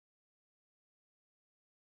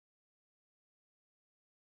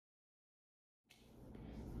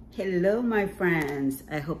Hello, my friends.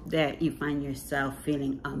 I hope that you find yourself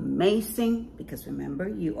feeling amazing, because remember,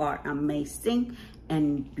 you are amazing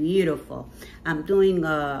and beautiful. I'm doing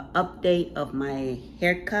an update of my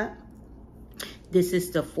haircut. This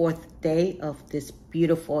is the 4th day of this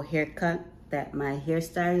beautiful haircut that my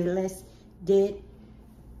hairstylist did.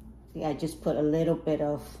 See, I just put a little bit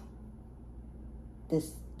of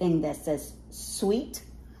this thing that says sweet.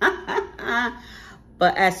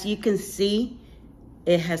 But as you can see,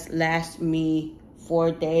 it has lasted me 4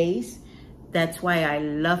 days. That's why I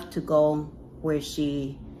love to go where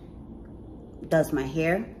she does my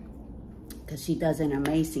hair, because she does an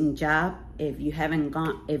amazing job. If you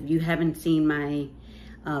haven't seen my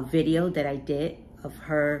video that I did of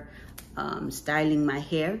her styling my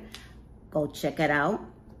hair, go check it out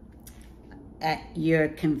at your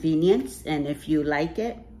convenience. And if you like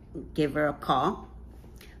it, give her a call.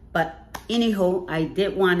 But anyhow, I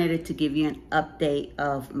did wanted to give you an update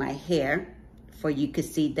of my hair, for you could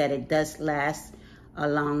see that it does last a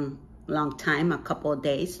long time, a couple of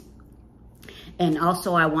days. And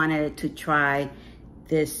also I wanted to try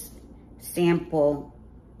this sample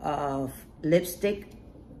of lipstick,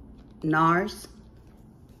 Nars.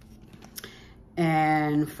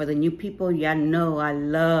 And for the new people, y'all know I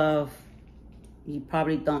love, you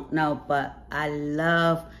probably don't know, but I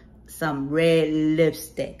love some red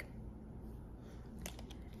lipstick.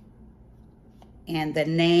 And the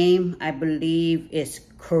name, I believe, is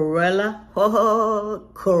Cruella. Oh,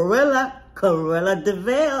 Cruella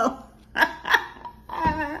DeVille.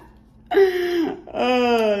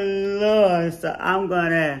 Oh, Lord. So I'm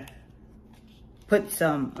gonna put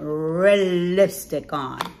some red lipstick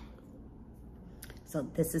on. So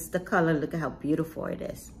this is the color. Look at how beautiful it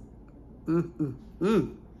is.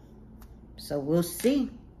 So we'll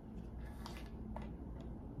see.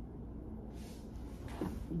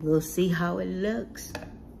 We'll see how it looks.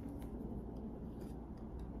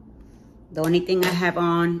 The only thing I have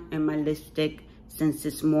on in my lipstick since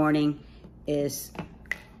this morning is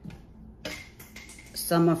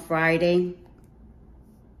Summer Friday,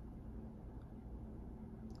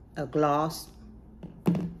 a gloss.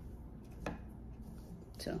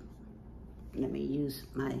 So let me use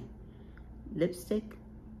my lipstick,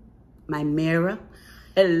 my mirror.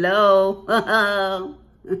 Hello.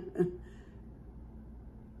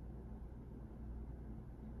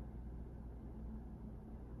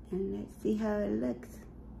 And let's see how it looks.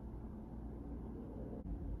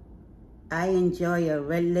 I enjoy a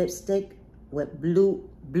red lipstick with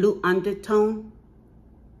blue undertone.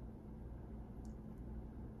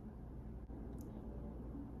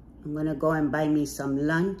 I'm gonna go and buy me some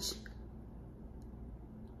lunch.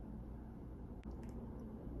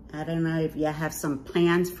 I don't know if y'all have some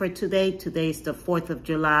plans for today. Today is the 4th of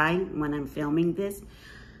July when I'm filming this.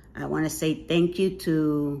 I wanna say thank you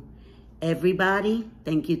to everybody.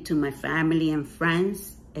 Thank you to my family and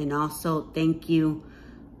friends. And also thank you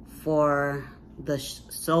for the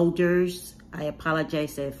soldiers. I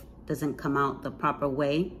apologize if it doesn't come out the proper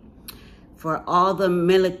way. For all the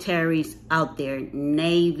militaries out there,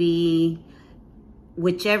 Navy,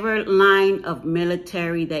 whichever line of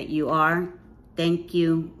military that you are, thank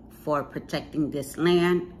you for protecting this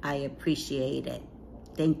land. I appreciate it.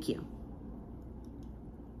 Thank you.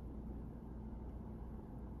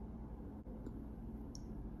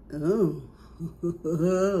 Ooh.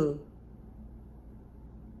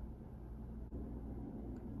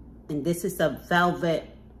 And this is a velvet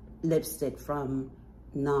lipstick from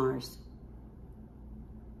Nars.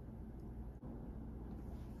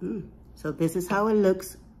 So this is how it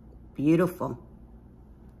looks. Beautiful.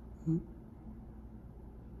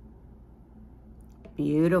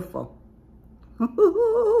 Beautiful.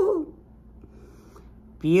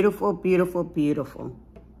 Beautiful, beautiful, beautiful.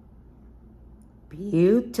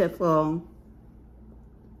 Beautiful.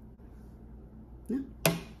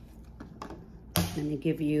 Let me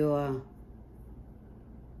give you a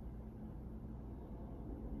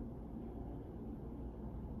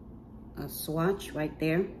swatch right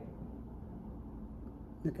there.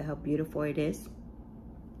 Look at how beautiful it is.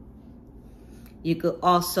 You could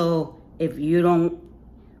also, if you don't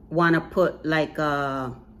want to put like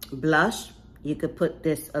a blush, you could put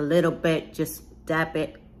this a little bit, just dab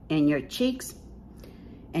it in your cheeks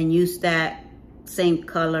and use that same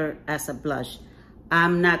color as a blush.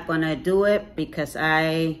 I'm not gonna do it because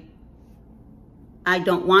I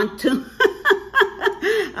don't want to.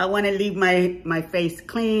 I want to leave my face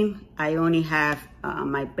clean. I only have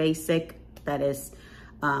my basic, that is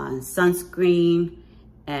sunscreen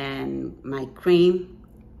and my cream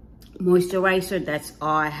moisturizer. That's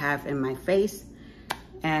all I have in my face,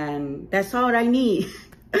 and that's all I need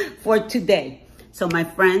for today. So my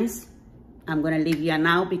friends, I'm gonna leave you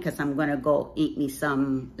now because I'm gonna go eat me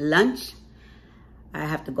some lunch. I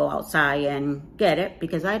have to go outside and get it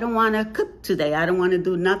because I don't wanna cook today. I don't wanna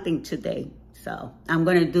do nothing today. So I'm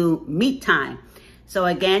gonna do me time. So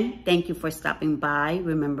again, thank you for stopping by.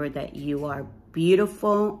 Remember that you are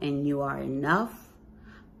beautiful and you are enough.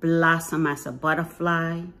 Blossom as a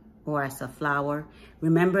butterfly or as a flower.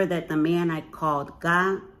 Remember that the man I called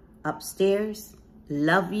God upstairs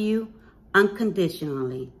love you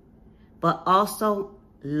unconditionally, but also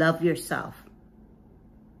love yourself.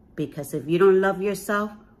 Because if you don't love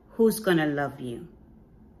yourself, who's gonna love you?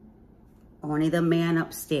 Only the man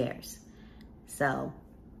upstairs. So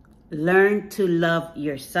learn to love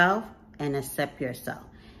yourself and accept yourself.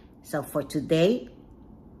 So for today,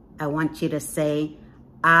 I want you to say,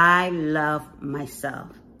 I love myself.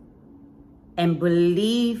 And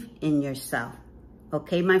believe in yourself.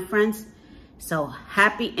 Okay, my friends? So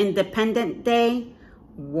happy Independence Day.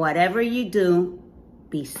 Whatever you do,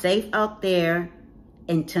 be safe out there.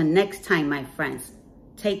 Until next time, my friends.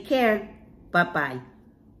 Take care. Bye-bye.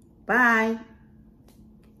 Bye.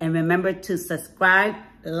 And remember to subscribe,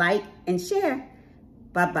 like, and share.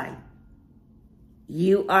 Bye-bye.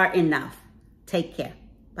 You are enough. Take care.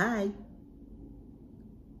 Bye.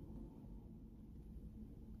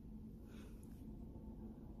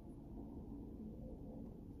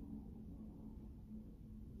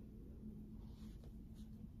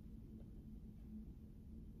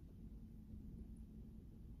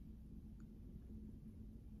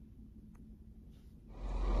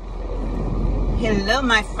 Hello,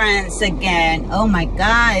 my friends, again. Oh my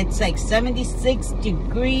God, it's like 76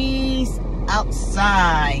 degrees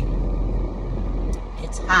outside.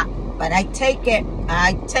 It's hot, but I take it.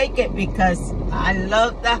 I take it because I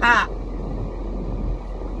love the hot.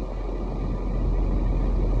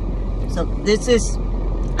 So this is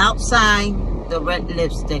outside the red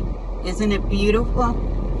lipstick. Isn't it beautiful?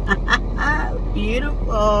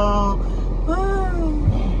 Beautiful.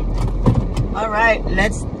 All right,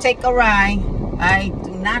 let's take a ride. I do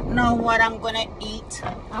not know what I'm gonna eat.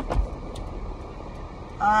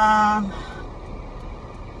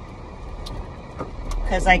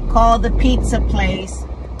 Because I called the pizza place,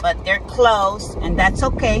 but they're closed, and that's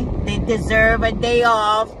okay. They deserve a day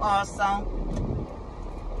off also.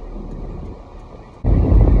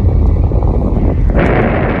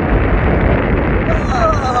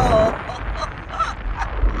 Oh.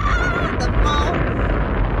 The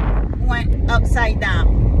phone went upside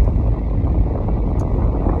down.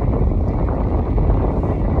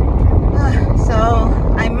 So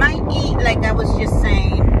I might eat, like I was just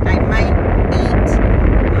saying, I might eat, in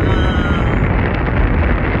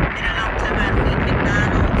a long time I don't eat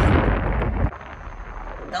McDonald's.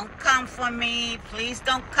 Don't come for me, please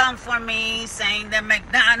don't come for me saying that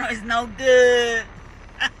McDonald's is no good.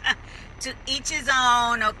 To each his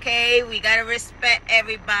own, okay? We gotta respect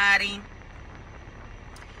everybody.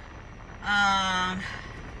 I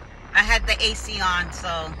had the AC on,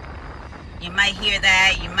 so you might hear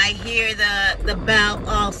that. You might hear the bell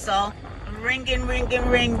also. Ringing, ringing,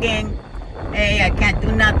 ringing. Hey, I can't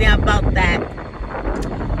do nothing about that.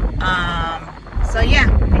 So yeah,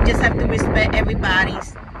 we just have to respect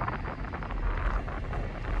everybody's,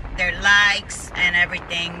 their likes and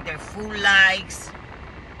everything, their food likes.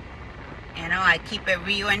 You know, I keep it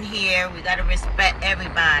real in here. We gotta respect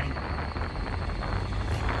everybody.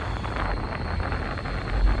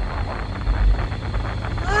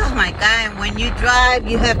 Oh my God, and when you drive,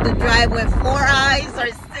 you have to drive with 4 eyes or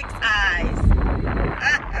 6 eyes.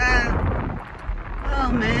 Oh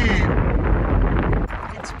man.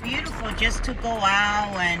 It's beautiful just to go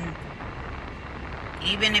out, and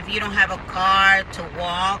even if you don't have a car, to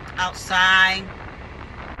walk outside.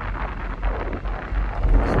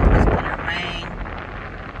 So it's gonna rain.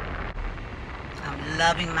 I'm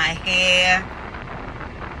loving my hair.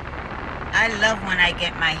 I love when I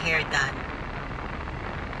get my hair done.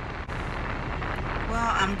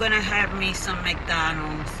 Well, I'm gonna have me some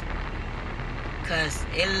McDonald's because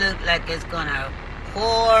it looks like it's gonna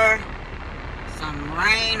pour some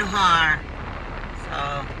rain hard.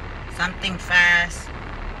 So something fast.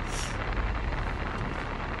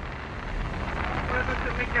 What about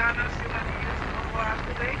the McDonald's you want to use for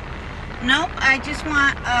today? Nope, I just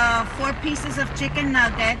want 4 pieces of chicken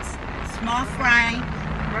nuggets, small fry.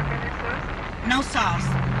 What kind of sauce? No sauce.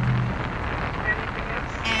 Anything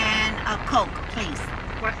else? And a Coke, please.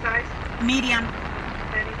 What size? Medium.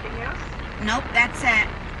 Anything else? Nope, that's it.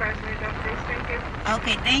 Fries made up, please. Thank you.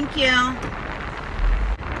 Okay, thank you.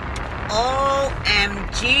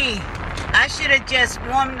 OMG. I should have just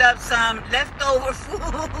warmed up some leftover food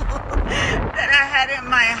that I had in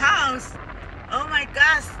my house. Oh my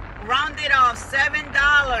gosh, rounded off $7.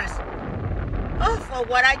 Oh, for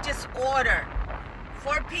what I just ordered.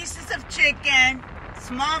 4 pieces of chicken,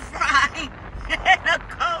 small fry, and a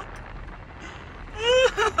Coke.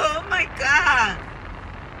 Oh my God.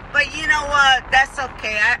 But you know what? That's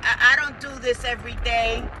okay. I don't do this every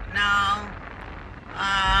day. No.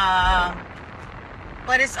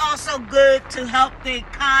 But it's also good to help the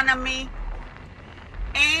economy.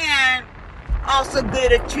 And also good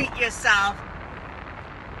to treat yourself.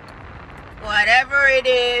 Whatever it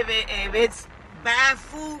is, if it's bad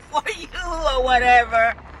food for you or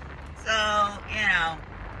whatever. So, you know.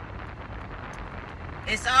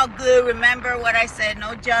 It's all good. Remember what I said,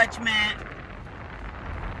 no judgment.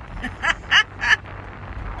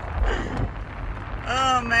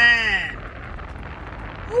 Oh, man.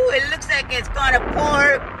 Ooh, it looks like it's going to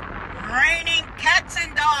pour. Raining cats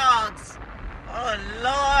and dogs. Oh,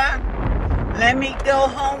 Lord. Let me go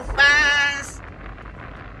home fast.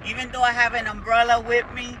 Even though I have an umbrella with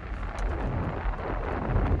me.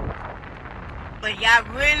 But y'all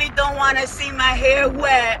really don't want to see my hair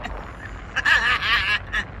wet.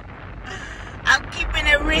 I'm keeping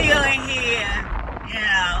it real in here, you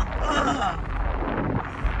know. Oh.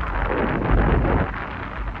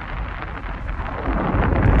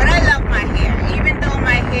 But I love my hair, even though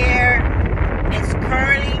my hair is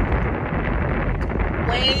curly,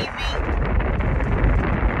 wavy.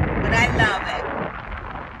 But I love it,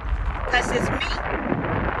 because it's me.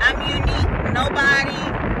 I'm unique. Nobody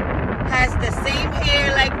has the same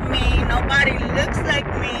hair like me. Nobody looks like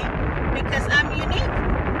me, because I'm unique.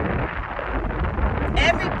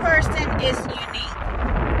 Every person is unique.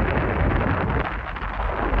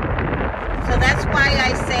 So that's why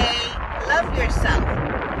I say, love yourself.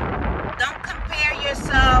 Don't compare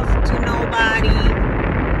yourself to nobody.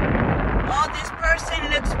 Oh, this person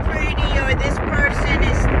looks pretty, or this person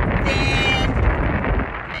is thin.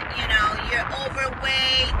 You know, you're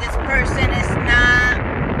overweight. This person is not.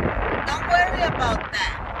 Don't worry about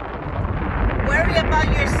that. Worry about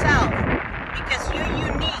yourself, because you're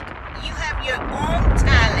unique. You have your own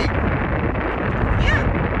talent. Yeah.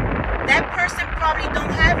 That person probably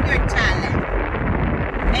don't have your talent.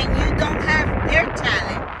 And you don't have their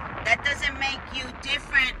talent. That doesn't make you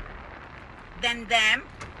different than them,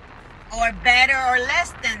 or better or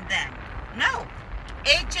less than them. No.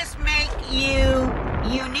 It just makes you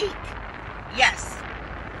unique. Yes.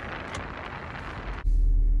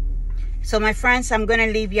 So my friends, I'm going to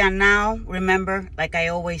leave you now. Remember, like I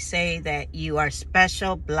always say, that you are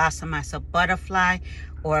special, blossom as a butterfly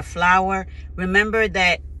or a flower. Remember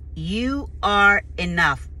that you are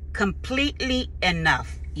enough, completely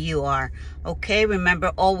enough. You are. Okay?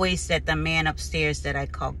 Remember always that the man upstairs that I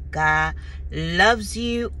call God loves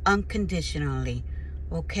you unconditionally.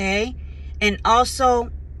 Okay? And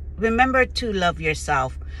also, remember to love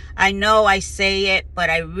yourself. I know I say it, but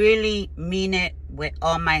I really mean it with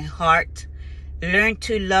all my heart. Learn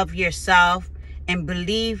to love yourself and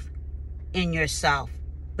believe in yourself.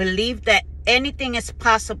 Believe that anything is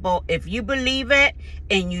possible if you believe it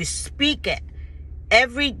and you speak it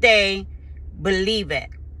every day. Believe it,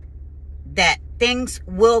 that things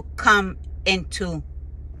will come into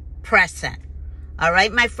present. All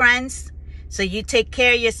right, my friends? So you take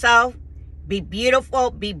care of yourself. Be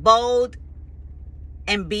beautiful, be bold,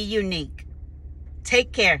 and be unique.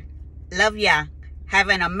 Take care. Love ya. Have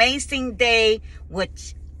an amazing day,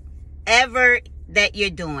 whichever that you're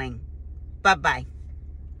doing. Bye-bye.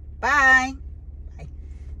 Bye. Bye.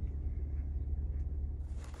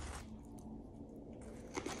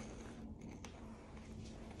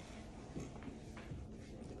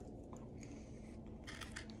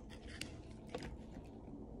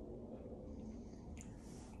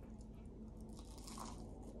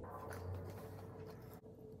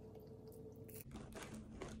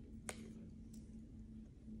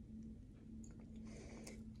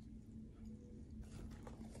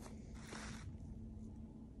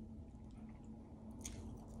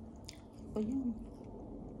 Oh, yeah.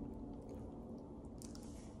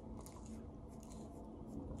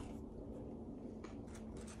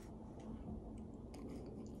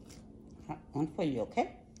 One for you,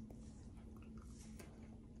 okay?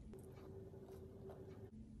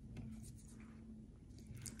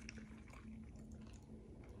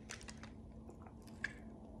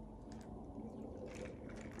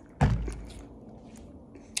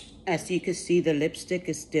 As you can see, the lipstick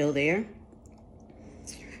is still there.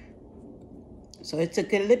 So it's a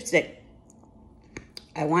good lipstick.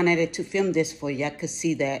 I wanted it to film this for you. I could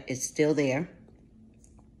see that it's still there.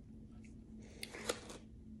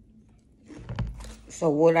 So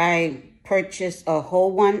would I purchase a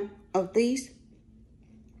whole one of these?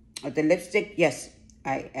 The lipstick, yes,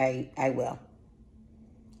 I will.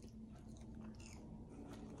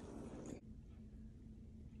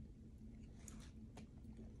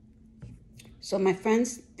 So my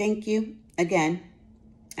friends, thank you again.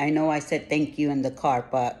 I know I said thank you in the car,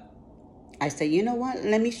 but I said, you know what?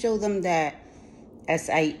 Let me show them that as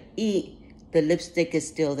I eat, the lipstick is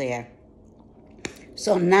still there.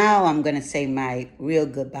 So now I'm going to say my real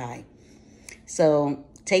goodbye. So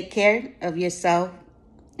take care of yourself.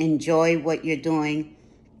 Enjoy what you're doing.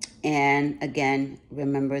 And again,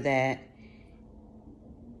 remember that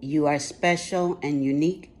you are special and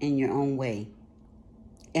unique in your own way.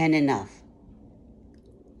 And enough.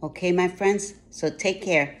 Okay, my friends? So take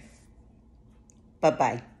care.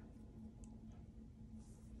 Bye-bye.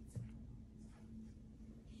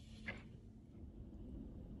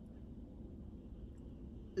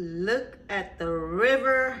 Look at the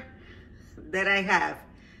river that I have.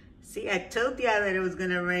 See, I told you that it was going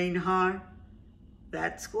to rain hard.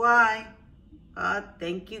 That's why.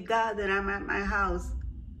 Thank you, God, that I'm at my house.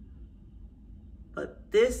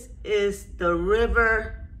 But this is the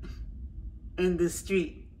river in the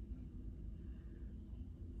street.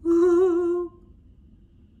 Woo!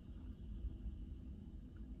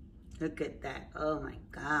 Look at that. Oh, my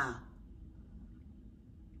God.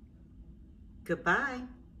 Goodbye.